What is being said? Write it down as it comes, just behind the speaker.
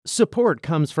Support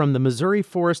comes from the Missouri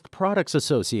Forest Products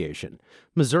Association.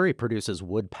 Missouri produces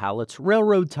wood pallets,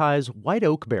 railroad ties, white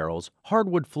oak barrels,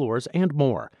 hardwood floors, and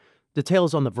more.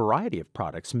 Details on the variety of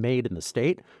products made in the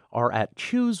state are at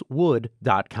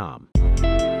choosewood.com.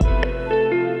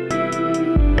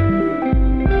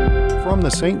 From the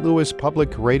St. Louis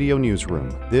Public Radio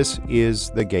Newsroom, this is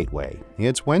The Gateway.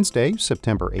 It's Wednesday,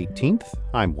 September 18th.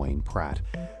 I'm Wayne Pratt.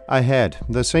 Ahead,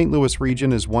 the St. Louis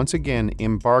region is once again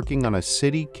embarking on a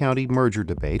city-county merger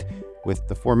debate with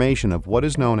the formation of what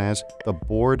is known as the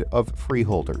Board of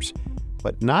Freeholders.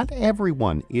 But not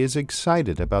everyone is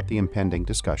excited about the impending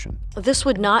discussion. This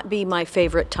would not be my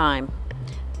favorite time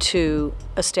to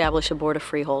establish a Board of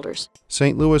Freeholders.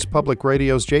 St. Louis Public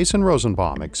Radio's Jason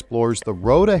Rosenbaum explores the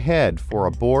road ahead for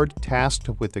a board tasked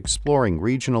with exploring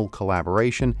regional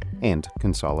collaboration and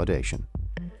consolidation.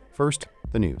 First,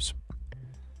 the news.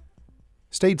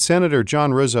 State Senator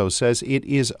John Rizzo says it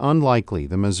is unlikely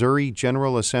the Missouri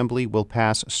General Assembly will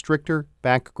pass stricter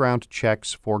background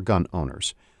checks for gun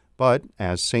owners. But,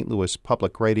 as St. Louis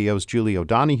Public Radio's Julie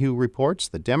O'Donoghue reports,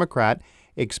 the Democrat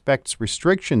expects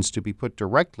restrictions to be put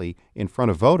directly in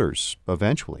front of voters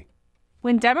eventually.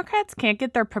 When Democrats can't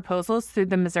get their proposals through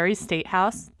the Missouri State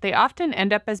House, they often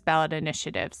end up as ballot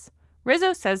initiatives.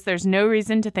 Rizzo says there's no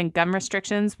reason to think gun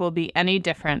restrictions will be any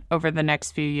different over the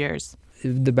next few years.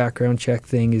 The background check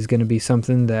thing is going to be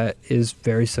something that is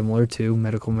very similar to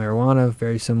medical marijuana,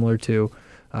 very similar to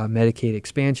Medicaid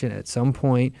expansion. At some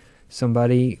point,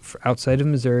 somebody outside of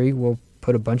Missouri will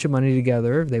put a bunch of money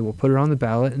together, they will put it on the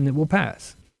ballot, and it will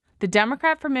pass. The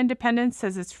Democrat from Independence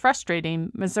says it's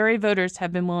frustrating Missouri voters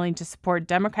have been willing to support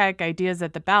Democratic ideas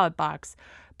at the ballot box,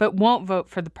 but won't vote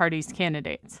for the party's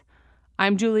candidates.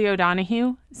 I'm Julie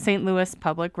O'Donoghue, St. Louis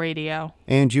Public Radio.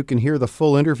 And you can hear the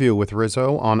full interview with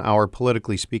Rizzo on our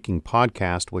Politically Speaking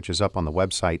podcast, which is up on the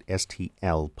website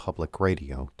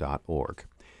stlpublicradio.org.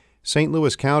 St.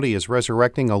 Louis County is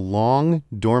resurrecting a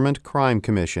long-dormant crime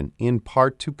commission, in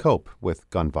part to cope with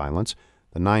gun violence.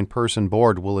 The 9-person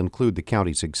board will include the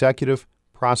county's executive,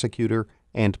 prosecutor,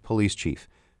 and police chief.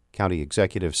 County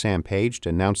Executive Sam Page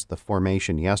announced the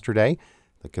formation yesterday.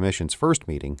 The commission's first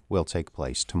meeting will take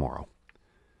place tomorrow.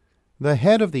 The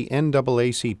head of the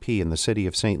NAACP in the city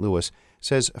of St. Louis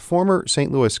says former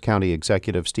St. Louis County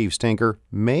Executive Steve Stenger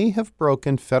may have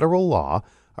broken federal law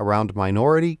around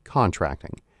minority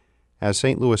contracting. As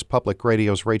St. Louis Public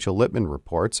Radio's Rachel Lippman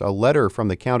reports, a letter from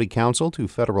the county council to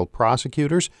federal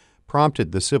prosecutors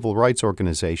prompted the civil rights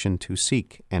organization to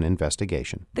seek an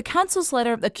investigation. The council's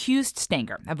letter accused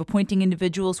Stenger of appointing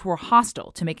individuals who were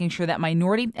hostile to making sure that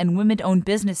minority and women-owned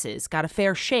businesses got a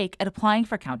fair shake at applying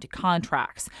for county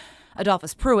contracts.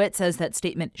 Adolphus Pruitt says that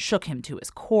statement shook him to his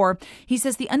core. He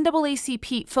says the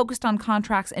NAACP focused on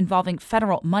contracts involving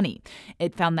federal money.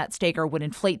 It found that Steger would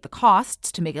inflate the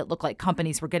costs to make it look like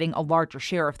companies were getting a larger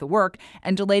share of the work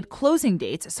and delayed closing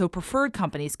dates so preferred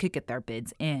companies could get their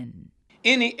bids in.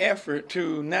 Any effort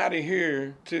to not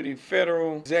adhere to the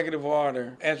federal executive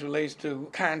order as relates to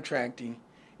contracting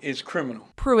is criminal.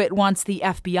 Pruitt wants the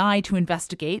FBI to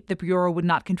investigate. The Bureau would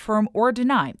not confirm or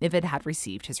deny if it had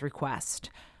received his request.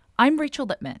 I'm Rachel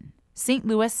Lippman, St.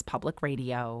 Louis Public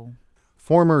Radio.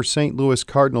 Former St. Louis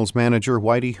Cardinals manager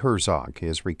Whitey Herzog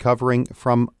is recovering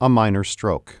from a minor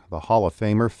stroke. The Hall of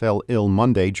Famer fell ill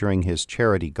Monday during his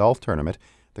charity golf tournament.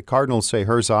 The Cardinals say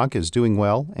Herzog is doing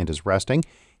well and is resting.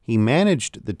 He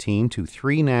managed the team to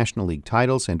 3 National League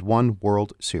titles and 1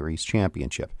 World Series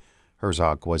championship.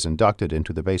 Herzog was inducted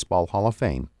into the Baseball Hall of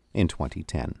Fame in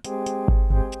 2010.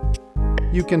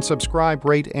 You can subscribe,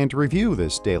 rate, and review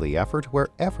this daily effort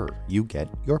wherever you get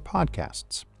your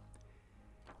podcasts.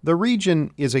 The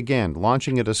region is again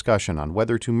launching a discussion on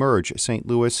whether to merge St.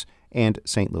 Louis and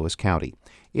St. Louis County.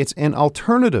 It's an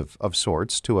alternative of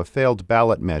sorts to a failed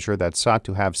ballot measure that sought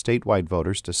to have statewide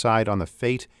voters decide on the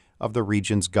fate of the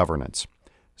region's governance.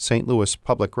 St. Louis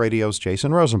Public Radio's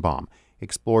Jason Rosenbaum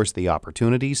explores the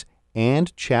opportunities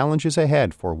and challenges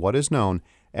ahead for what is known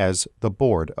as the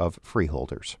Board of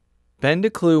Freeholders. Ben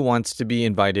DeClue wants to be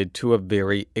invited to a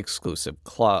very exclusive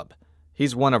club.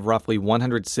 He's one of roughly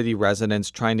 100 city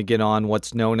residents trying to get on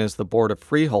what's known as the Board of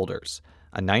Freeholders,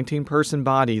 a 19-person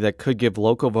body that could give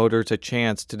local voters a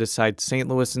chance to decide St.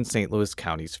 Louis and St. Louis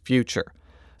County's future.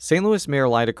 St. Louis Mayor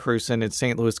Lyda Krewson and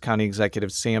St. Louis County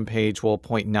Executive Sam Page will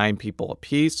appoint 9 people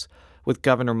apiece, with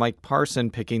Governor Mike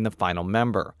Parson picking the final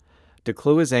member.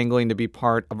 DeClue is angling to be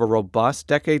part of a robust,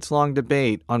 decades-long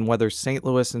debate on whether St.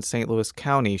 Louis and St. Louis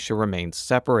County should remain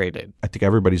separated. I think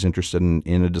everybody's interested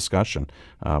in a discussion.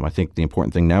 I think the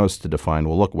important thing now is to define,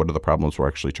 well, look, what are the problems we're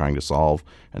actually trying to solve?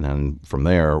 And then from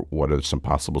there, what are some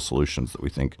possible solutions that we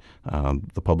think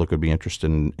the public would be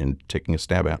interested in taking a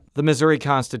stab at? The Missouri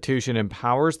Constitution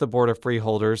empowers the Board of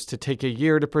Freeholders to take a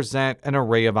year to present an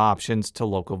array of options to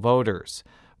local voters.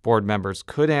 Board members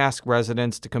could ask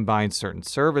residents to combine certain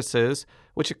services,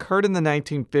 which occurred in the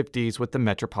 1950s with the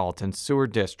Metropolitan Sewer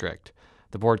District.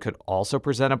 The board could also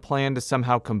present a plan to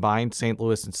somehow combine St.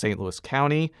 Louis and St. Louis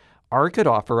County, or it could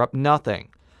offer up nothing.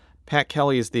 Pat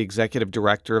Kelly is the executive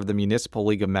director of the Municipal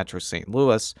League of Metro St.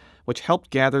 Louis, which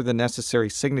helped gather the necessary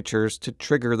signatures to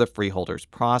trigger the Freeholders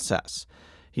process.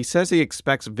 He says he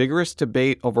expects vigorous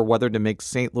debate over whether to make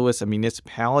St. Louis a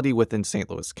municipality within St.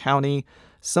 Louis County,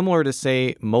 similar to,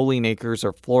 say, Moline Acres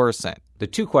or Florissant. The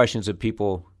two questions that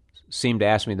people seemed to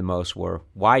ask me the most were,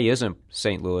 why isn't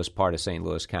St. Louis part of St.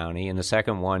 Louis County? And the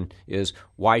second one is,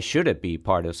 why should it be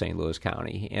part of St. Louis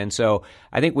County? And so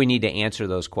I think we need to answer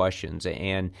those questions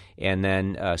and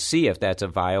then see if that's a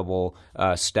viable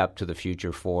step to the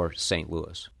future for St.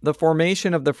 Louis. The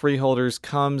formation of the Freeholders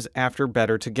comes after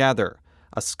Better Together,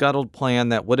 a scuttled plan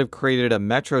that would have created a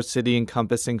metro city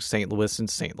encompassing St. Louis and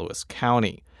St. Louis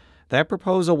County. That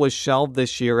proposal was shelved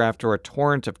this year after a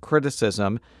torrent of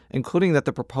criticism, including that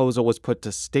the proposal was put to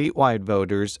statewide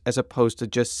voters as opposed to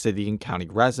just city and county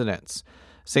residents.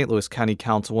 St. Louis County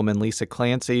Councilwoman Lisa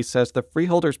Clancy says the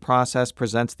Freeholders process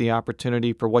presents the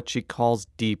opportunity for what she calls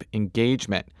deep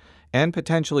engagement and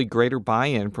potentially greater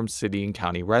buy-in from city and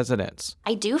county residents.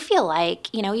 I do feel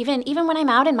like, even when I'm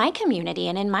out in my community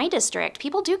and in my district,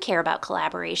 people do care about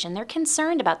collaboration. They're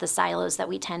concerned about the silos that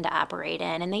we tend to operate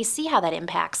in, and they see how that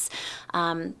impacts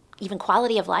even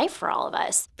quality of life for all of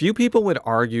us. Few people would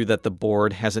argue that the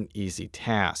board has an easy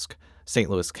task. St.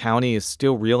 Louis County is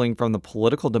still reeling from the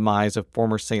political demise of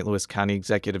former St. Louis County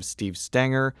Executive Steve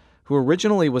Stenger, who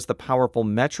originally was the powerful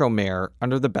Metro mayor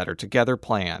under the Better Together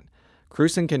plan.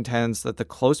 Cruson contends that the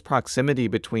close proximity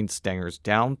between Stenger's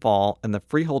downfall and the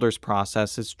Freeholders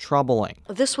process is troubling.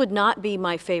 This would not be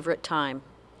my favorite time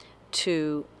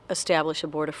to establish a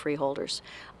Board of Freeholders.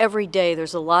 Every day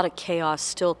there's a lot of chaos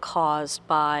still caused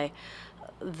by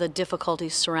the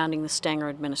difficulties surrounding the Stenger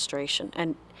administration.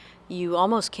 And you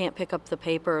almost can't pick up the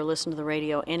paper or listen to the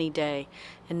radio any day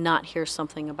and not hear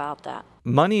something about that.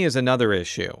 Money is another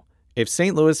issue. If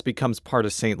St. Louis becomes part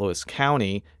of St. Louis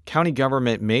County, county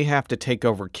government may have to take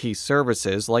over key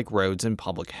services like roads and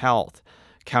public health.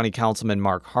 County Councilman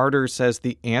Mark Harder says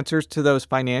the answers to those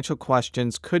financial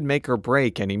questions could make or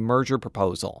break any merger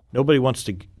proposal. Nobody wants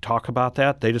to talk about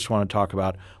that. They just want to talk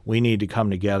about, we need to come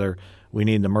together. We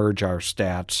need to merge our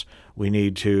stats. We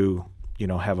need to,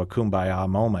 have a kumbaya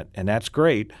moment. And that's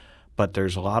great, but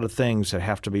there's a lot of things that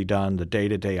have to be done. The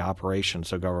day-to-day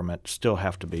operations of government still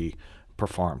have to be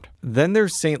performed. Then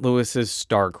there's St. Louis's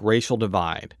stark racial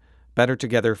divide. Better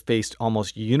Together faced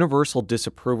almost universal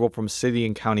disapproval from city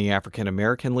and county African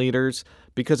American leaders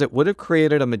because it would have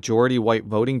created a majority white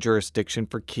voting jurisdiction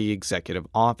for key executive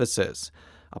offices.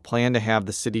 A plan to have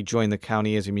the city join the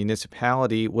county as a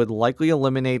municipality would likely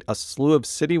eliminate a slew of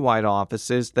citywide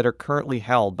offices that are currently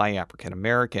held by African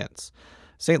Americans.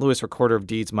 St. Louis Recorder of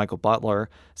Deeds Michael Butler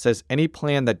says any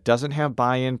plan that doesn't have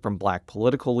buy-in from black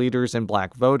political leaders and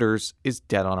black voters is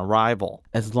dead on arrival.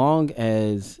 As long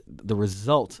as the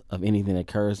result of anything that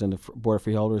occurs in the Board of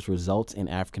Freeholders results in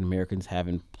African Americans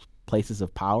having places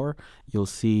of power, you'll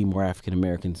see more African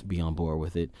Americans be on board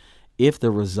with it. If the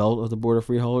result of the Board of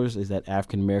Freeholders is that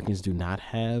African Americans do not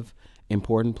have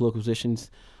important political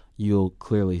positions, you'll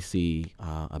clearly see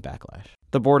a backlash.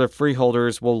 The Board of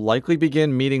Freeholders will likely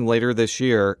begin meeting later this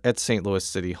year at St. Louis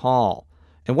City Hall.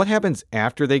 And what happens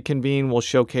after they convene will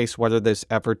showcase whether this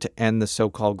effort to end the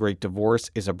so-called Great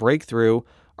Divorce is a breakthrough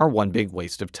or one big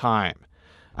waste of time.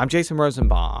 I'm Jason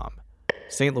Rosenbaum,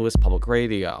 St. Louis Public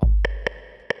Radio.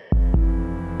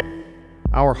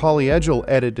 Our Holly Edgell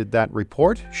edited that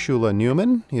report. Shula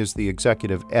Newman is the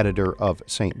executive editor of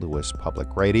St. Louis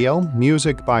Public Radio.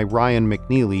 Music by Ryan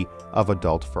McNeely of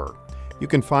Adult Fur. You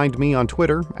can find me on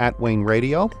Twitter @Wayne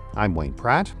Radio. I'm Wayne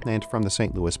Pratt, and from the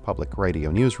St. Louis Public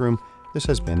Radio newsroom, this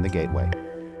has been The Gateway.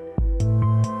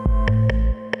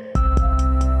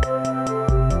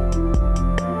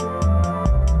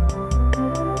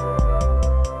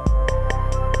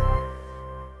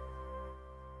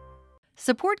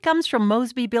 Support comes from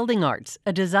Mosby Building Arts,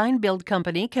 a design-build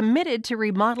company committed to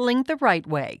remodeling the right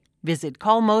way. Visit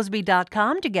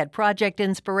callmosby.com to get project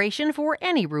inspiration for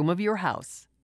any room of your house.